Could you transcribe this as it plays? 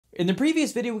In the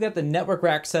previous video, we got the network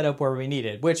rack set up where we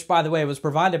needed, which by the way was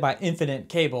provided by Infinite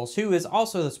Cables, who is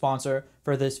also the sponsor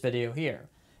for this video here.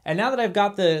 And now that I've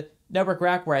got the network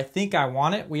rack where I think I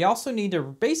want it, we also need to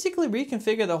basically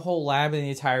reconfigure the whole lab and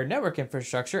the entire network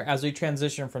infrastructure as we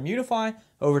transition from UniFi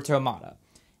over to Omada.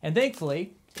 And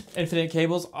thankfully, Infinite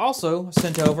Cables also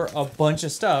sent over a bunch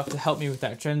of stuff to help me with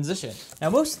that transition.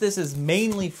 Now most of this is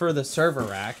mainly for the server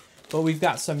rack, but we've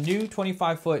got some new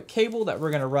 25-foot cable that we're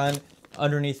going to run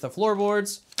underneath the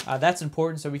floorboards. That's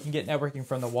important so we can get networking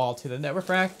from the wall to the network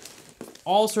rack.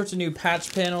 All sorts of new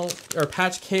patch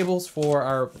cables for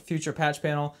our future patch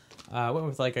panel. I went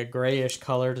with like a grayish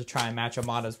color to try and match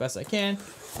Omada as best I can.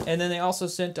 And then they also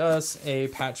sent us a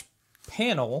patch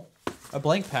panel, a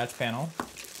blank patch panel,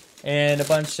 and a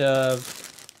bunch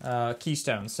of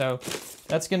keystones. So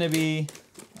that's going to be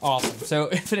awesome. So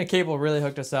Infinite Cable really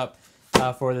hooked us up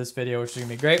for this video, which is going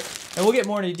to be great. And we'll get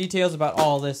more into details about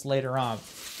all this later on.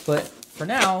 But for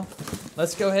now,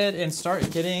 let's go ahead and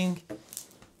start getting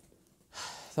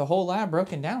the whole lab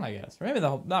broken down, I guess. Or maybe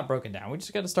not broken down. We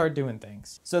just got to start doing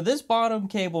things. So this bottom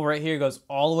cable right here goes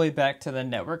all the way back to the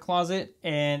network closet,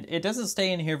 and it doesn't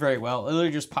stay in here very well. It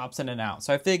literally just pops in and out.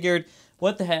 So I figured,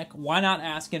 what the heck, why not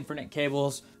ask Infinite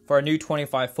Cables for a new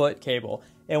 25-foot cable?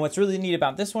 And what's really neat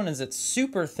about this one is it's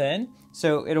super thin,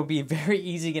 so it'll be very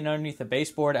easy getting underneath the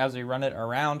baseboard as we run it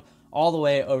around all the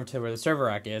way over to where the server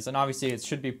rack is. And obviously it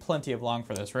should be plenty of long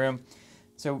for this room.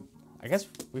 So I guess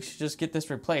we should just get this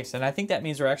replaced. And I think that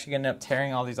means we're actually going to end up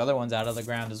tearing all these other ones out of the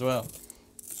ground as well.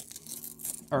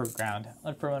 Or ground,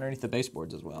 from underneath the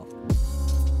baseboards as well.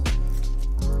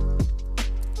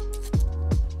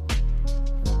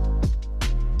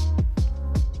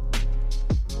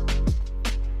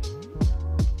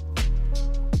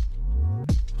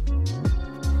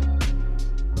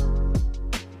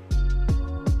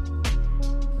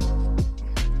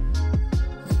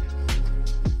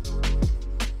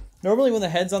 Normally when the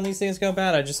heads on these things go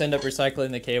bad, I just end up recycling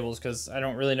the cables because I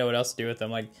don't really know what else to do with them.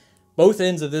 Like, both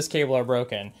ends of this cable are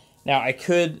broken. Now, I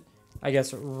could, I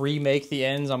guess, remake the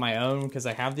ends on my own because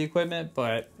I have the equipment,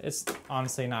 but it's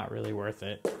honestly not really worth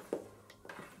it.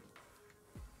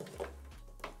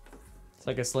 It's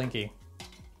like a slinky.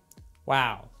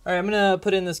 Wow. All right, I'm going to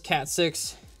put in this Cat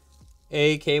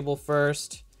 6A cable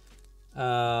first.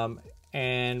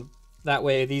 And that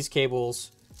way these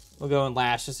cables will go and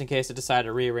last just in case I decide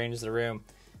to rearrange the room.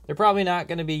 They're probably not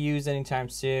going to be used anytime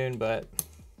soon, but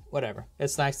whatever.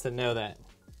 It's nice to know that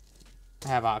I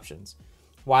have options.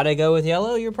 Why'd I go with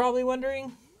yellow, you're probably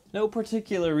wondering? No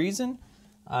particular reason.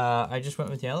 I just went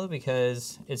with yellow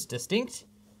because it's distinct.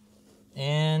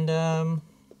 And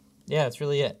yeah, that's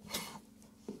really it.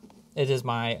 It is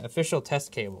my official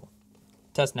test cable.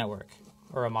 Test network,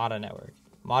 or Omada network.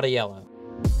 Omada yellow.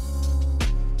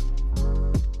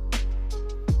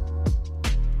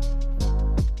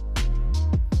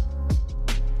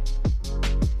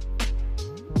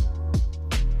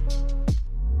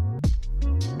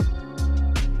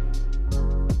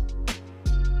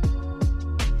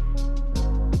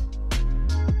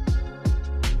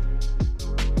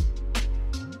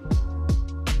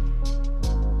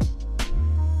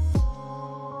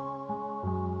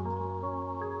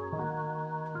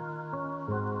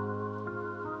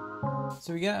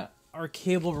 So we got our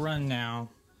cable run now,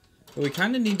 but we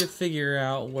kind of need to figure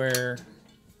out where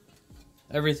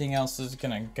everything else is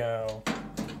gonna go.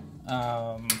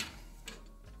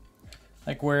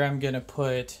 Like where I'm gonna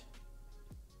put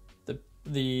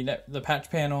the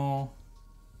patch panel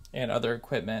and other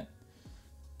equipment,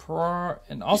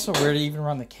 and also where to even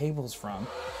run the cables from.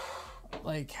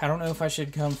 Like, I don't know if I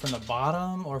should come from the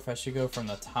bottom or if I should go from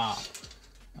the top.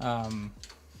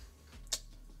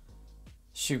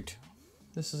 Shoot.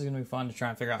 This is going to be fun to try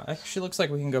and figure out. Actually, looks like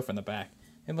we can go from the back.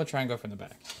 Maybe we'll try and go from the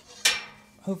back.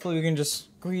 Hopefully we can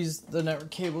just squeeze the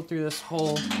network cable through this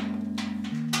hole.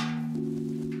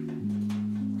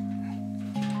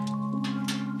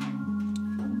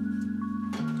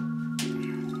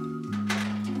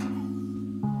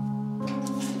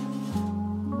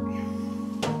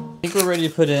 I think we're ready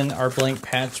to put in our blank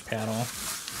patch panel.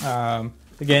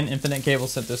 Again, Infinite Cable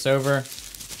sent this over.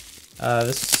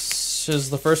 This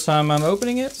is the first time I'm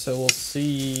opening it, so we'll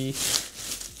see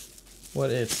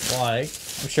what it's like.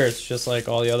 I'm sure it's just like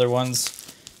all the other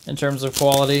ones in terms of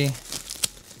quality.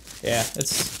 Yeah,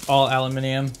 it's all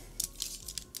aluminum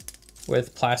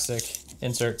with plastic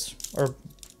inserts, or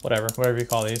whatever you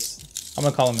call these. I'm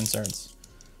gonna call them inserts.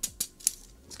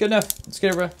 It's good enough. Let's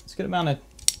get it mounted.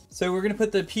 So we're gonna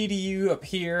put the PDU up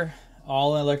here.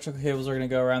 All the electrical cables are gonna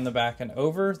go around the back and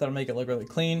over. That'll make it look really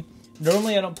clean.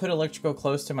 Normally I don't put electrical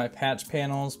close to my patch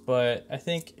panels, but I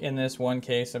think in this one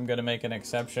case I'm going to make an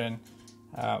exception.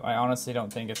 I honestly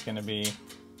don't think it's going to be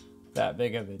that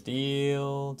big of a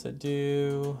deal to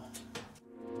do.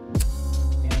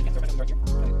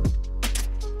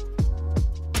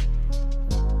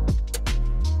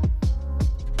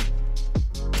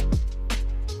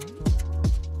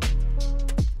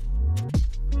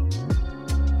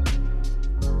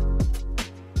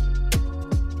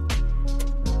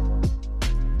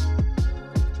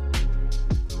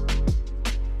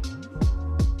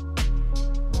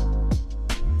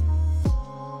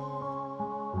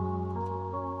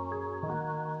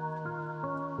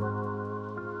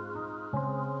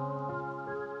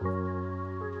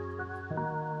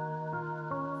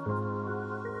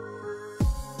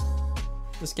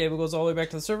 This cable goes all the way back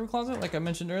to the server closet, like I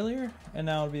mentioned earlier, and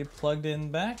now it'll be plugged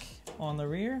in back on the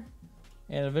rear,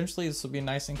 and eventually this will be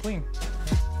nice and clean.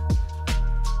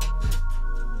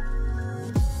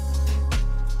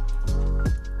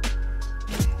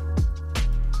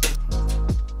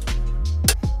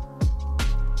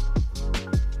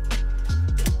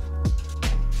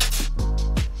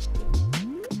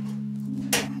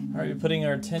 All right, we're putting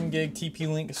our 10 gig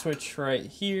TP-Link switch right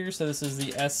here. So this is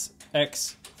the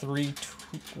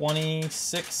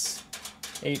SX326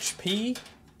 HP.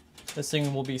 This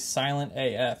thing will be silent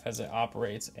AF as it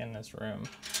operates in this room.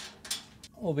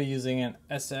 We'll be using an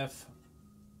SF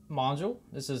module.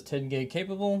 This is 10 gig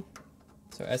capable,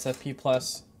 so SFP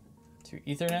plus to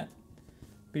Ethernet.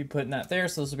 Be putting that there,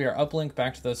 so this will be our uplink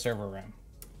back to the server room.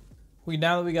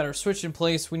 Now that we got our switch in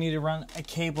place, we need to run a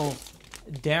cable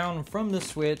down from the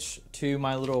switch to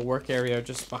my little work area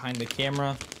just behind the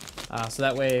camera. So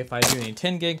that way, if I do any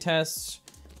 10 gig tests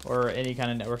or any kind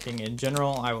of networking in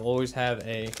general, I will always have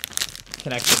a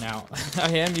connection out.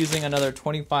 I am using another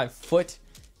 25-foot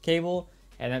cable,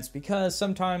 and that's because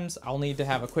sometimes I'll need to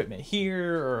have equipment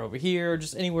here or over here, or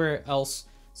just anywhere else.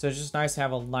 So it's just nice to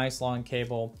have a nice long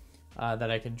cable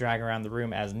that I can drag around the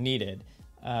room as needed.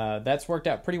 That's worked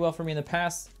out pretty well for me in the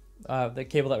past. The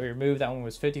cable that we removed, that one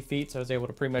was 50 feet, so I was able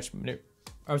to pretty much,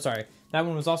 I'm sorry, that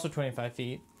one was also 25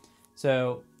 feet.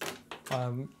 So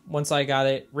once I got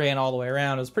it, ran all the way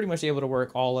around, I was pretty much able to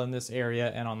work all in this area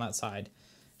and on that side.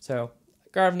 So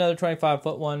grab another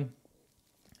 25-foot one,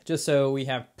 just so we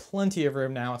have plenty of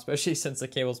room now, especially since the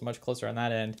cable's much closer on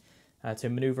that end to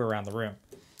maneuver around the room.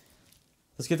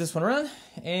 Let's get this one run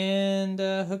and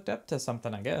hooked up to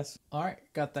something, I guess. All right,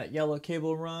 got that yellow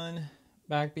cable run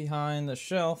back behind the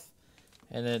shelf,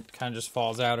 and it kind of just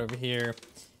falls out over here,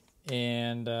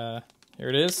 and here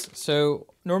it is. So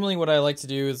normally what I like to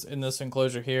do is in this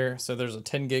enclosure here, so there's a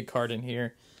 10 gig card in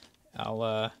here.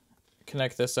 I'll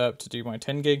connect this up to do my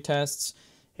 10 gig tests,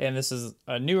 and this is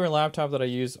a newer laptop that I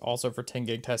use also for 10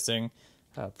 gig testing.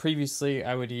 Previously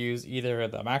I would use either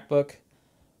the MacBook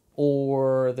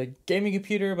or the gaming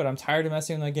computer, but I'm tired of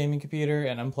messing with my gaming computer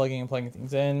and unplugging and plugging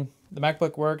things in. The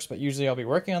MacBook works, but usually I'll be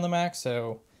working on the Mac,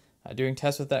 so doing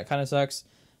tests with that kind of sucks.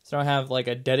 So I have like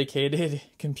a dedicated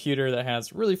computer that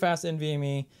has really fast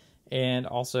NVMe, and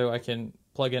also I can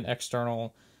plug in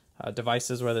external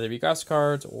devices, whether they be graphics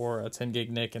cards or a 10 gig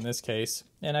NIC in this case,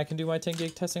 and I can do my 10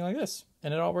 gig testing like this,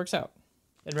 and it all works out.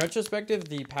 In retrospective,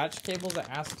 the patch cables that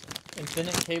asked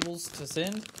Infinite Cables to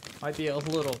send might be a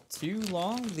little too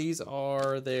long. These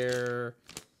are their,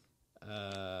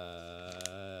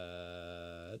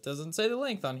 it doesn't say the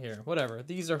length on here, whatever.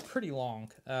 These are pretty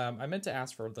long. I meant to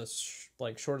ask for the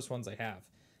shortest ones I have.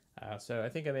 So I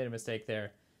think I made a mistake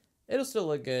there. It'll still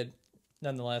look good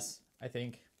nonetheless, I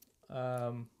think.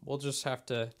 We'll just have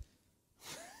to,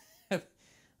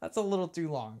 that's a little too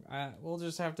long. We'll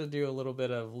just have to do a little bit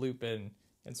of looping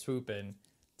and swooping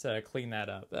to clean that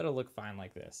up. That'll look fine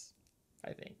like this,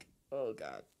 I think. Oh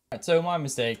God. All right, so my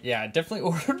mistake. Yeah, I definitely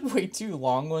ordered way too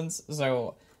long ones.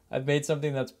 So I've made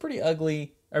something that's pretty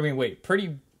ugly. I mean, wait,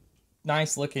 pretty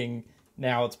nice looking.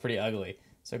 Now it's pretty ugly.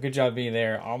 So good job being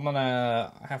there. I'm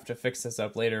gonna have to fix this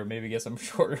up later. Maybe get some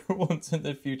shorter ones in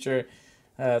the future.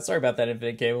 Sorry about that,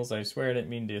 Infinite Cables. I swear I didn't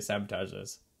mean to sabotage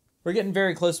this. We're getting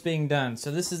very close to being done.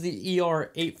 So this is the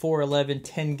ER8411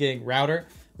 10 gig router.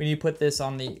 We need to put this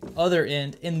on the other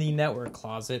end in the network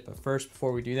closet. But first,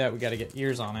 before we do that, we got to get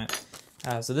ears on it.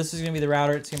 So this is going to be the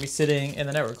router. It's going to be sitting in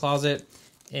the network closet.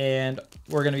 And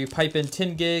we're going to be piping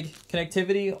 10 gig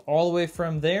connectivity all the way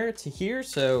from there to here.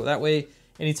 So that way,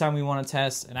 anytime we want to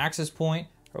test an access point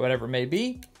or whatever it may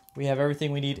be, we have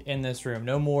everything we need in this room.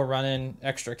 No more running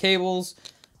extra cables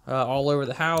all over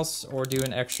the house or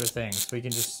doing extra things. We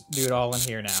can just do it all in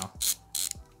here now.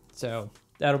 So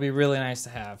that'll be really nice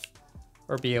to have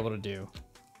or be able to do.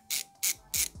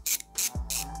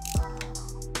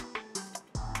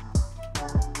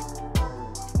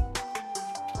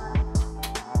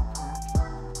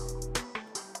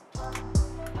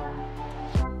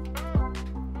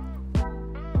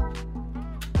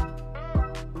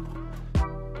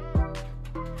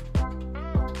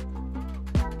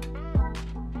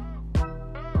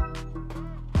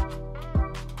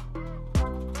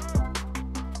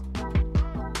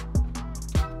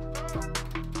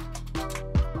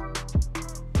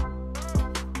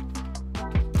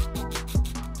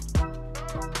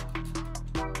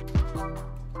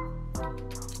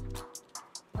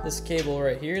 This cable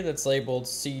right here that's labeled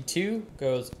C2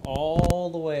 goes all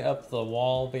the way up the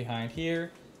wall behind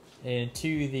here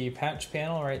into the patch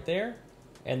panel right there.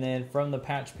 And then from the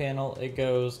patch panel, it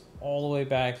goes all the way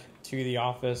back to the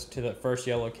office to the first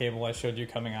yellow cable I showed you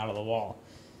coming out of the wall.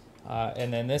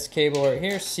 And then this cable right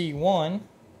here, C1,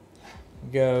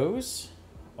 goes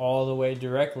all the way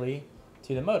directly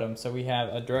to the modem. So we have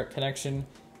a direct connection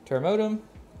to our modem,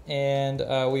 and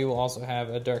we will also have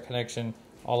a direct connection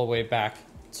all the way back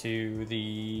to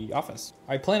the office.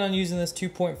 I plan on using this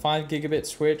 2.5 gigabit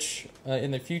switch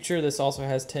in the future. This also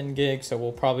has 10 gig, so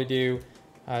we'll probably do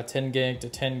 10 gig to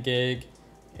 10 gig,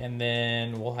 and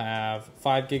then we'll have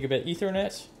 5 gigabit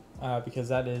Ethernet because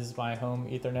that is my home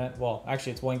Ethernet. Well,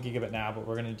 actually it's 1 gigabit now, but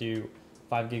we're gonna do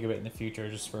 5 gigabit in the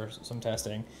future just for some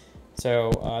testing.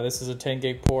 So this is a 10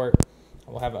 gig port.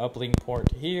 We'll have an uplink port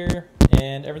here,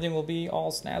 and everything will be all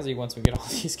snazzy once we get all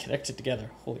these connected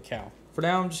together. Holy cow. For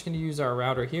now, I'm just gonna use our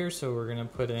router here. So we're gonna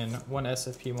put in one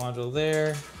SFP module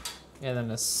there, and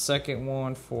then a second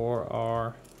one for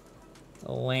our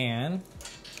LAN.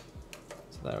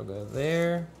 So that'll go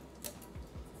there.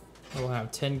 We'll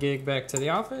have 10 gig back to the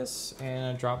office, and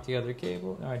I dropped the other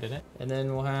cable. No, I didn't. And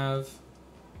then we'll have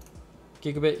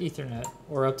gigabit Ethernet,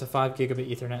 or up to 5 gigabit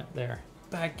Ethernet there.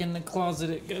 Back in the closet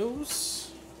it goes.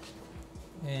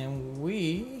 And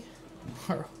we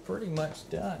are pretty much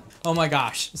done. Oh my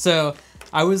gosh. So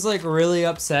I was like really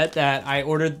upset that I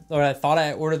thought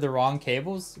I ordered the wrong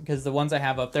cables because the ones I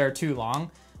have up there are too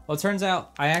long. Well, it turns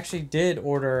out I actually did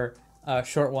order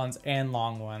short ones and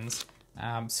long ones.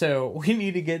 So we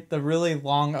need to get the really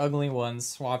long, ugly ones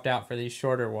swapped out for these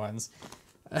shorter ones.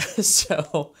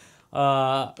 So,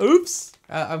 oops.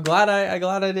 I'm glad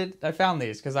I found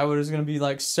these because I was gonna be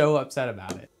like so upset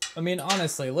about it. I mean,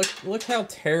 honestly, look how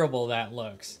terrible that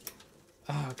looks.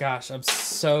 Oh gosh, I'm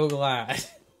so glad.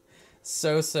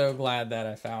 so glad that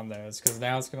I found those because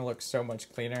now it's gonna look so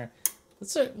much cleaner.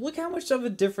 Look how much of a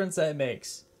difference that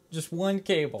makes. Just one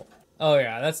cable. Oh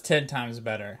yeah, that's 10 times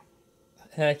better.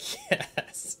 Heck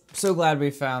yes. I'm so glad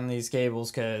we found these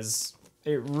cables because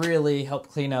it really helped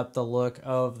clean up the look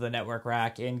of the network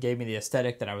rack and gave me the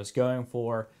aesthetic that I was going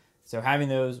for. So having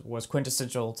those was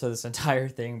quintessential to this entire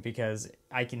thing because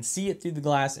I can see it through the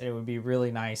glass, and it would be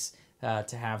really nice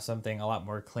to have something a lot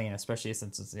more clean, especially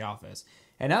since it's the office.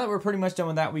 And now that we're pretty much done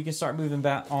with that, we can start moving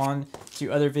back on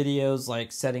to other videos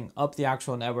like setting up the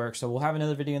actual network. So we'll have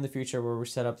another video in the future where we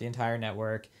set up the entire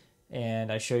network,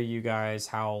 and I show you guys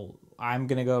how I'm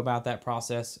gonna go about that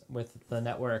process with the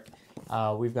network.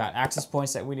 We've got access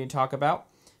points that we need to talk about.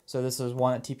 So this is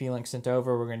one that TP-Link sent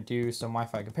over. We're gonna do some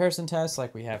Wi-Fi comparison tests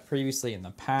like we have previously in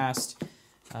the past.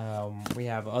 We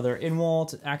have other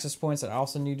in-wall access points that I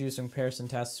also need to do some comparison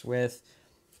tests with.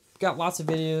 Got lots of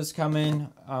videos coming.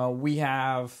 We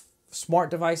have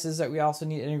smart devices that we also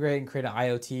need to integrate and create an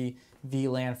IoT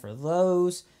VLAN for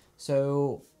those.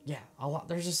 So yeah,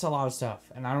 there's just a lot of stuff,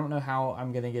 and I don't know how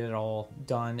I'm gonna get it all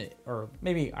done, or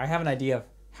maybe I have an idea of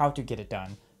how to get it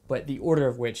done, but the order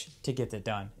of which to get it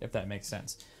done, if that makes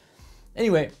sense.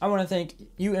 Anyway, I want to thank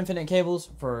you, Infinite Cables,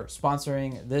 for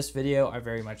sponsoring this video. I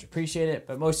very much appreciate it,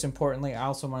 but most importantly, I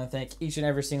also want to thank each and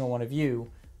every single one of you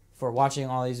for watching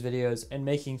all these videos and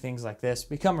making things like this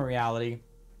become a reality,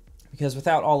 because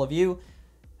without all of you,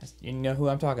 you know who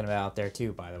I'm talking about out there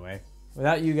too, by the way.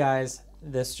 Without you guys,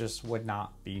 this just would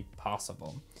not be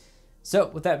possible. So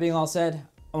with that being all said,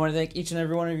 I want to thank each and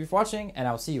every one of you for watching, and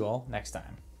I'll see you all next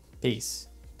time. Peace.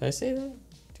 Did I say that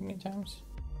too many times?